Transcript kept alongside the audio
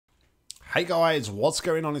Hey guys, what's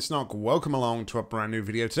going on? It's Nock. Welcome along to a brand new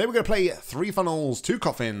video. Today we're going to play 3 funnels, 2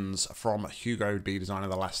 coffins from HugoBDesigner,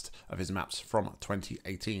 the last of his maps from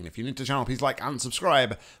 2018. If you're new to the channel, please like and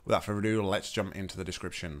subscribe. Without further ado, let's jump into the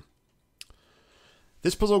description.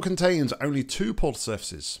 This puzzle contains only 2 portal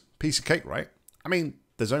surfaces. Piece of cake, right? I mean,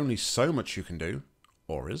 there's only so much you can do.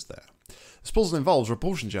 Or is there? This puzzle involves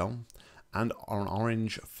repulsion gel and an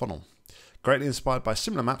orange funnel. Greatly inspired by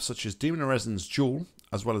similar maps such as Demon Resin's Jewel,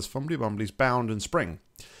 as well as Fumbly Bumbly's Bound and Spring.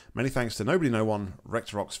 Many thanks to Nobody No One,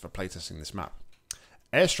 Rectorox for playtesting this map.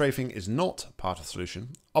 Air strafing is not part of the solution.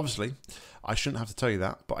 Obviously, I shouldn't have to tell you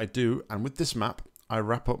that, but I do, and with this map, I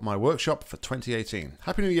wrap up my workshop for 2018.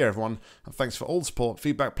 Happy New Year, everyone, and thanks for all the support,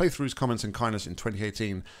 feedback, playthroughs, comments, and kindness in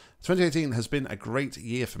 2018. 2018 has been a great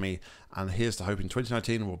year for me, and here's to hoping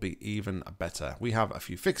 2019 will be even better. We have a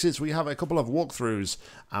few fixes, we have a couple of walkthroughs,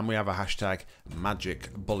 and we have a hashtag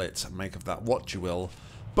magic bullet. Make of that what you will.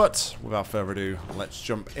 But without further ado, let's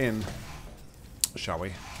jump in, shall we?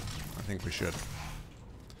 I think we should.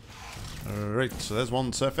 Alright, so there's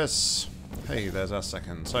one surface. Hey, there's our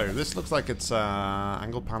second. So this looks like it's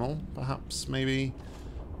angle panel, perhaps, maybe.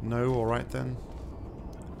 No, alright then.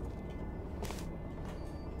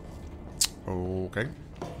 Okay.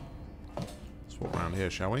 Let's walk around here,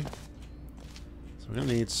 shall we? So we're going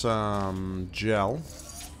to need some gel.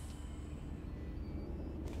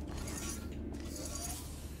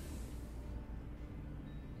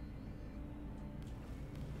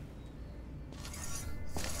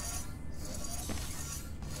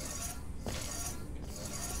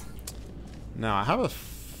 Now, I have a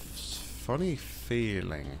funny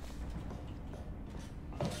feeling.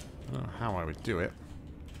 I don't know how I would do it.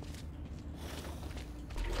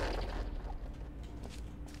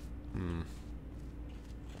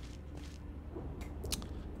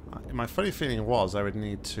 My funny feeling was I would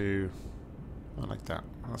need to... I like that.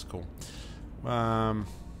 That's cool. I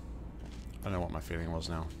don't know what my feeling was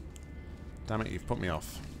now. Damn it, you've put me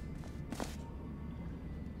off.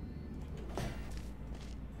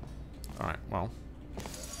 Alright, well.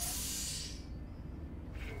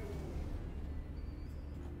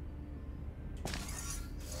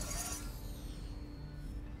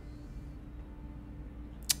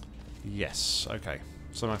 Yes, okay.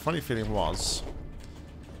 So my funny feeling was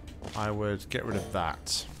I would get rid of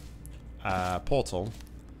that portal,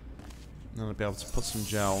 and then I'd be able to put some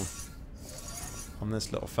gel on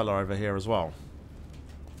this little fella over here as well.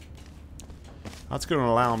 That's going to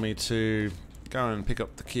allow me to go and pick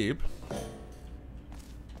up the cube.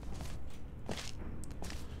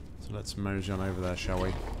 So let's mosey on over there, shall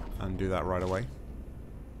we? And do that right away.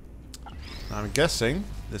 Now I'm guessing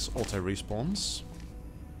this auto respawns.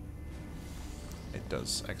 It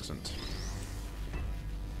does. Excellent.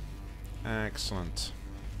 Excellent.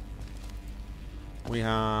 We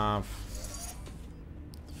have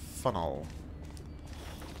funnel.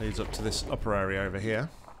 Leads up to this upper area over here.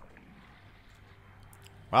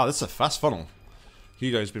 Wow, this is a fast funnel.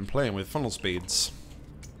 Hugo's been playing with funnel speeds.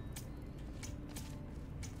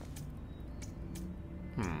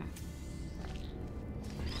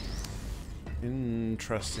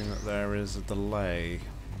 Interesting that there is a delay.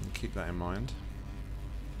 Keep that in mind.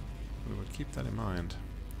 We would keep that in mind.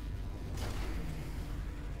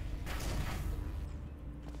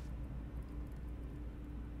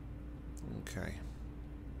 Okay.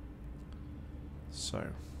 So.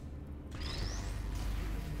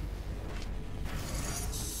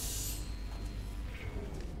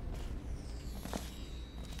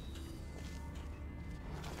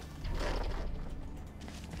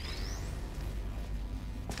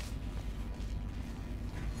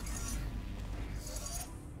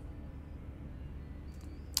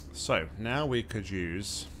 So, now we could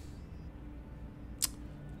use...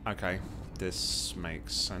 Okay, this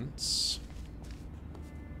makes sense.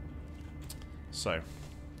 So,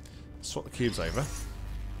 swap the cubes over.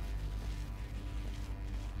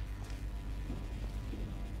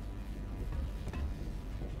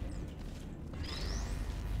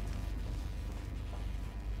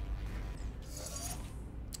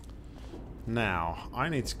 Now, I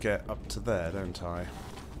need to get up to there, don't I?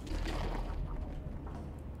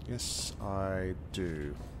 Yes, I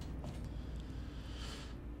do.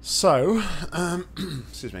 So,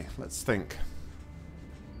 excuse me, let's think.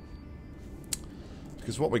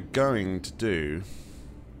 Because what we're going to do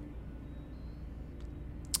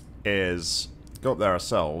is go up there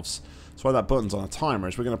ourselves. So why that button's on a timer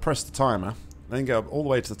is we're going to press the timer, then go up all the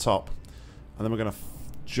way to the top, and then we're going to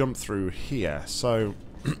jump through here. So,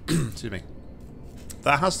 excuse me,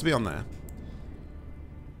 that has to be on there.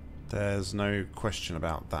 There's no question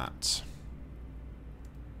about that.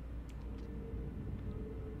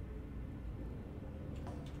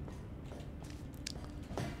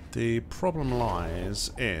 The problem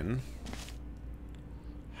lies in...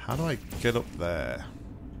 how do I get up there?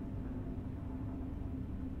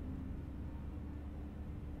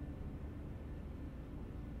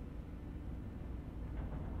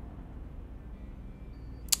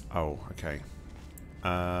 Oh, okay.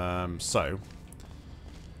 So...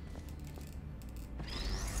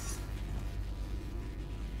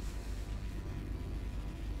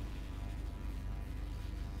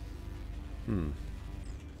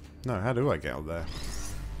 No, how do I get up there?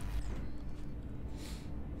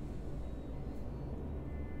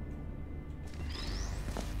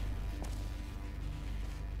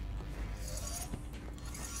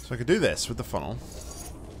 So I could do this with the funnel.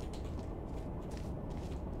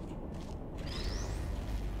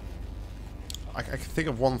 I could think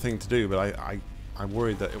of one thing to do, but I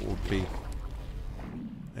worry that it would be...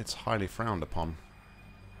 it's highly frowned upon.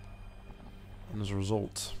 And as a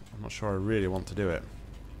result, I'm not sure I really want to do it.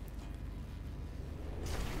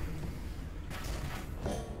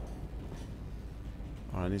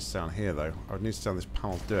 Oh, I need to stay on here, though. I would need to stay on this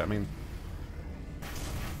panel to do it. I mean...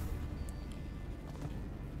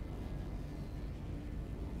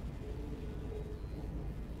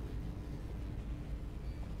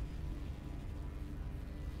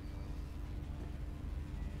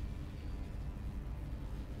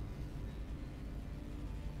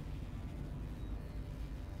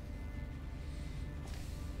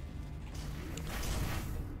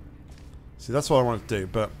 see, that's what I wanted to do,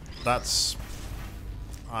 but that's...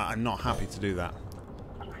 I'm not happy to do that.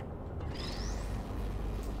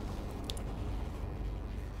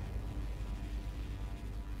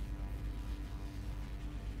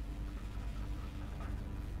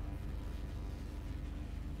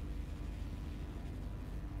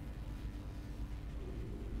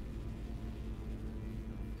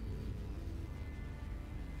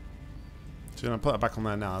 So I'm going to put that back on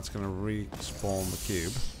there now. It's going to respawn the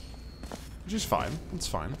cube. Which is fine. It's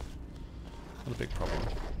fine. Not a big problem.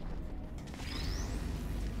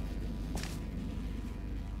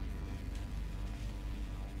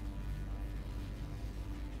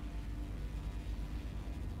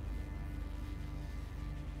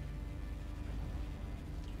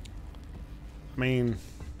 I mean...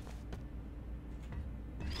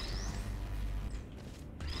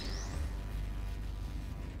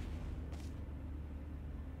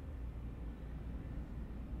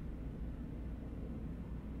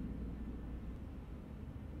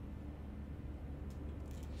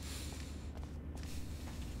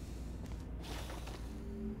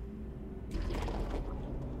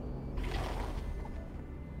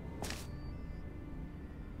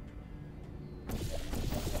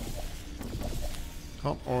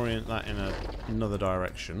 can't orient that in another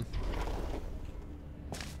direction.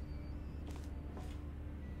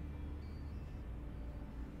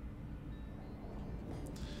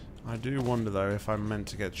 I do wonder though if I'm meant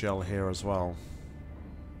to get gel here as well.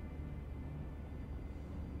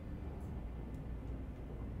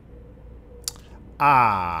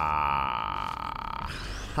 Ah!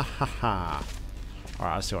 Ha ha ha.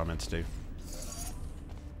 Alright, I see what I meant to do.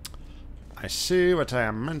 I see what I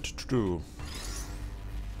am meant to do.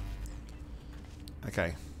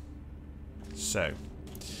 Okay. So,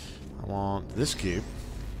 I want this cube.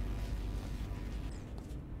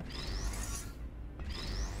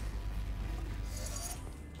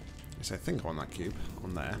 Yes, I think I want that cube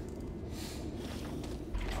on there.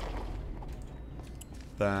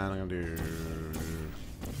 Then I'm going to do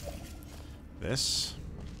this.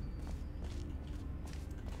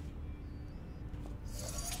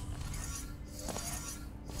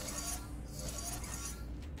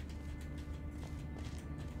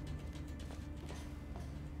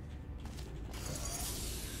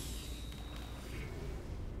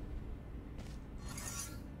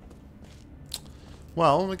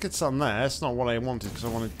 Well, it gets on there. It's not what I wanted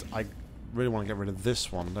because I really want to get rid of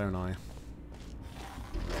this one, don't I?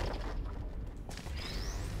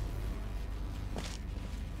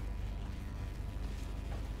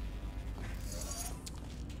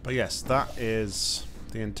 But yes, that is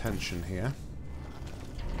the intention here.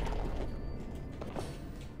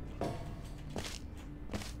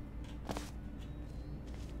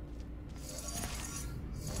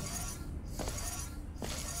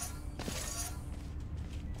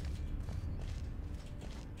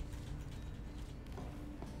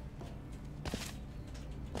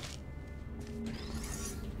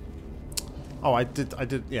 Oh, I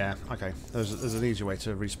did, yeah, okay. There's an easier way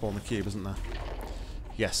to respawn the cube, isn't there?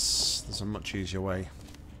 Yes, there's a much easier way.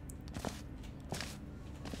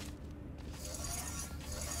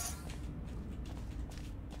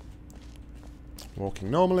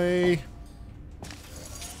 Walking normally.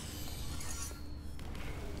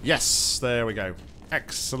 Yes, there we go.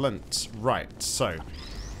 Excellent. Right, so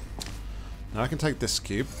now I can take this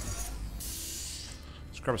cube.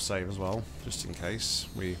 Let's grab a save as well, just in case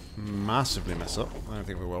we massively mess up. I don't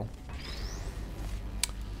think we will.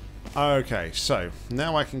 Okay, so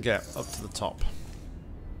now I can get up to the top.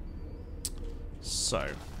 So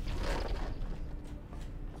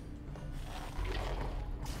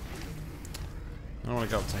I want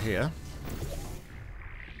to go up to here.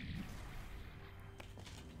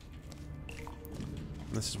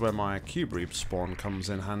 This is where my cube respawn comes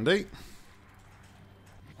in handy.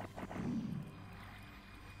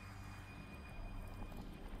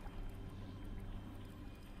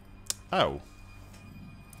 Oh.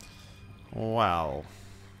 Well.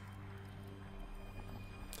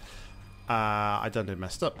 I done it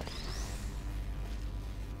messed up.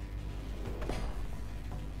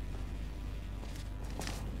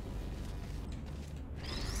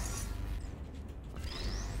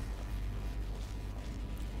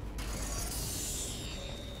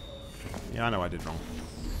 Yeah, I know I did wrong.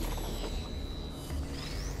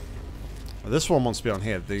 Well, this one wants to be on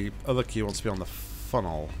here. The other key wants to be on the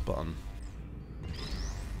funnel button.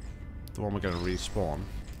 The one we're going to respawn.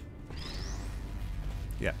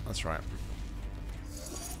 Yeah, that's right.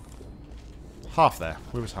 Half there.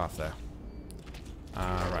 We was half there.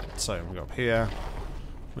 Right, so we go up here.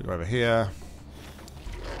 We go over here.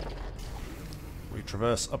 We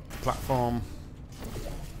traverse up the platform.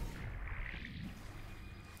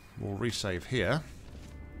 We'll resave here.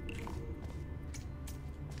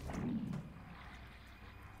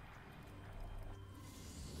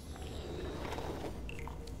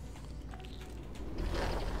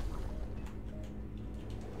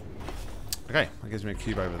 Okay, that gives me a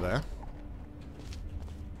cube over there.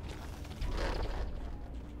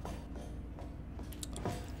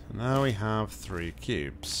 So now we have 3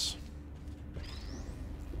 cubes.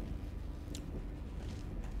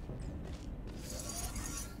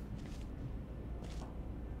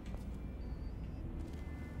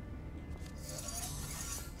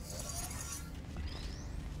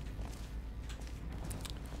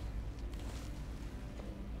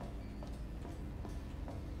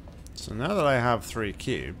 So now that I have 3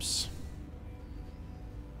 cubes,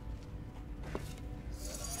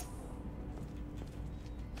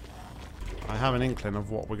 I have an inkling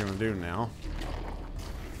of what we're going to do now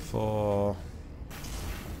for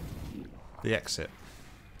the exit.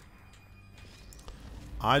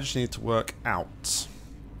 I just need to work out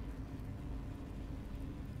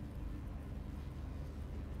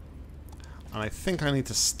and I think I need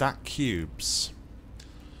to stack cubes.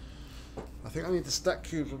 I think I need to stack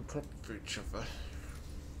cubes on top of each other.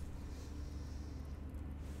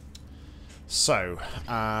 So,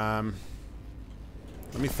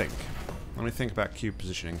 let me think. Let me think about cube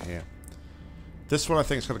positioning here. This one I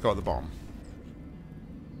think is going to go at the bottom.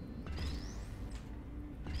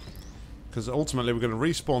 Because ultimately we're going to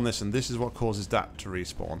respawn this, and this is what causes that to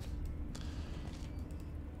respawn.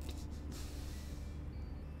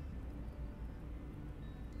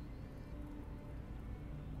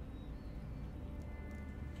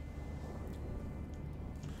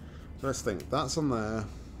 So let's think. That's on there.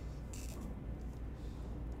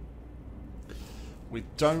 We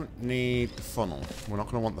don't need the funnel. We're not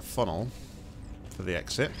going to want the funnel for the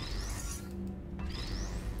exit.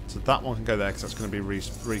 So that one can go there because that's going to be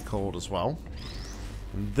recalled as well.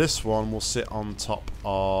 And this one will sit on top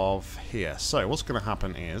of here. So what's going to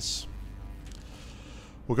happen is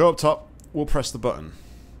we'll go up top, we'll press the button.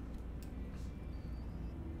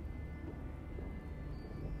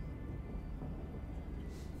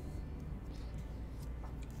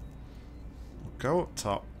 Go up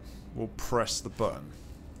top, we'll press the button.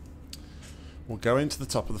 We'll go into the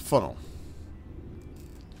top of the funnel.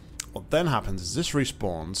 What then happens is this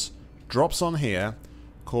respawns, drops on here,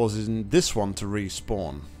 causes this one to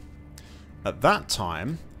respawn. At that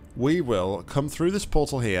time, we will come through this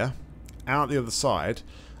portal here, out the other side,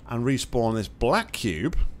 and respawn this black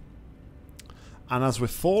cube. And as we're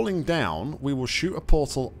falling down, we will shoot a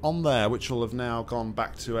portal on there, which will have now gone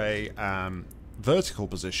back to a vertical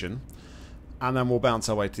position. And then we'll bounce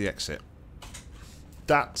our way to the exit.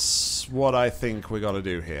 That's what I think we got to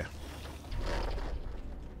do here.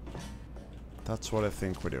 That's what I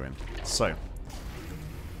think we're doing. So,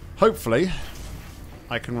 hopefully,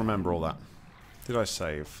 I can remember all that. Did I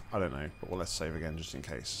save? I don't know, but well, let's save again just in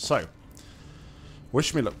case. So,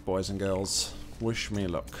 wish me luck, boys and girls. Wish me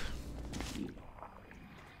luck.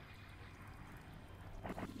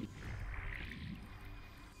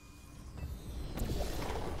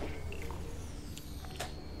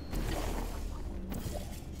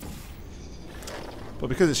 But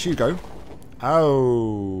because it's Hugo,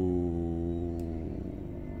 Oh,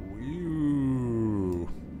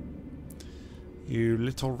 you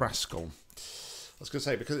little rascal. I was going to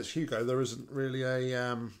say, because it's Hugo, there isn't really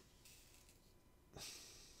a...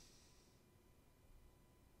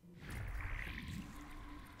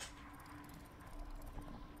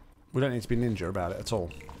 We don't need to be ninja about it at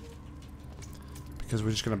all. Because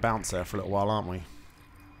we're just going to bounce there for a little while, aren't we?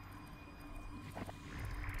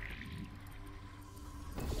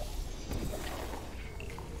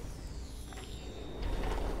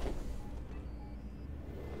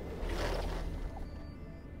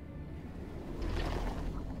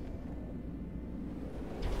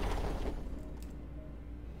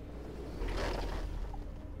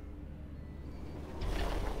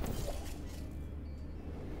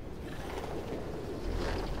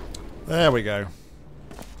 There we go.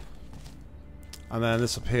 And then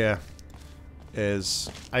this up here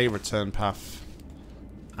is a return path.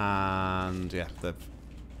 And yeah,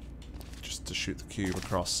 just to shoot the cube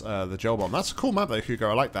across the gel bomb. That's a cool map though, Hugo.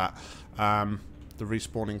 I like that. The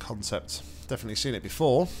respawning concept. Definitely seen it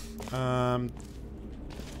before. In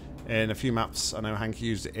a few maps, I know Hank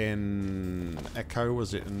used it in Echo.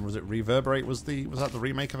 Was it Reverberate? Was that the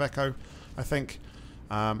remake of Echo? I think.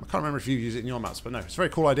 I can't remember if you use it in your maps, but no, it's a very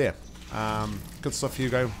cool idea. Good stuff,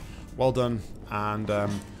 Hugo. Well done, and I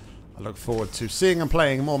look forward to seeing and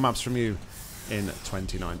playing more maps from you in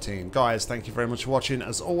 2019. Guys, thank you very much for watching.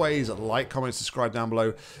 As always, like, comment, subscribe down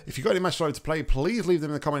below. If you've got any matches you'd like to play, please leave them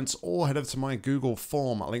in the comments or head over to my Google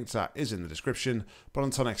form. A link to that is in the description. But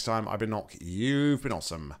until next time, I've been Nock. You've been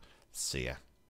awesome. See ya.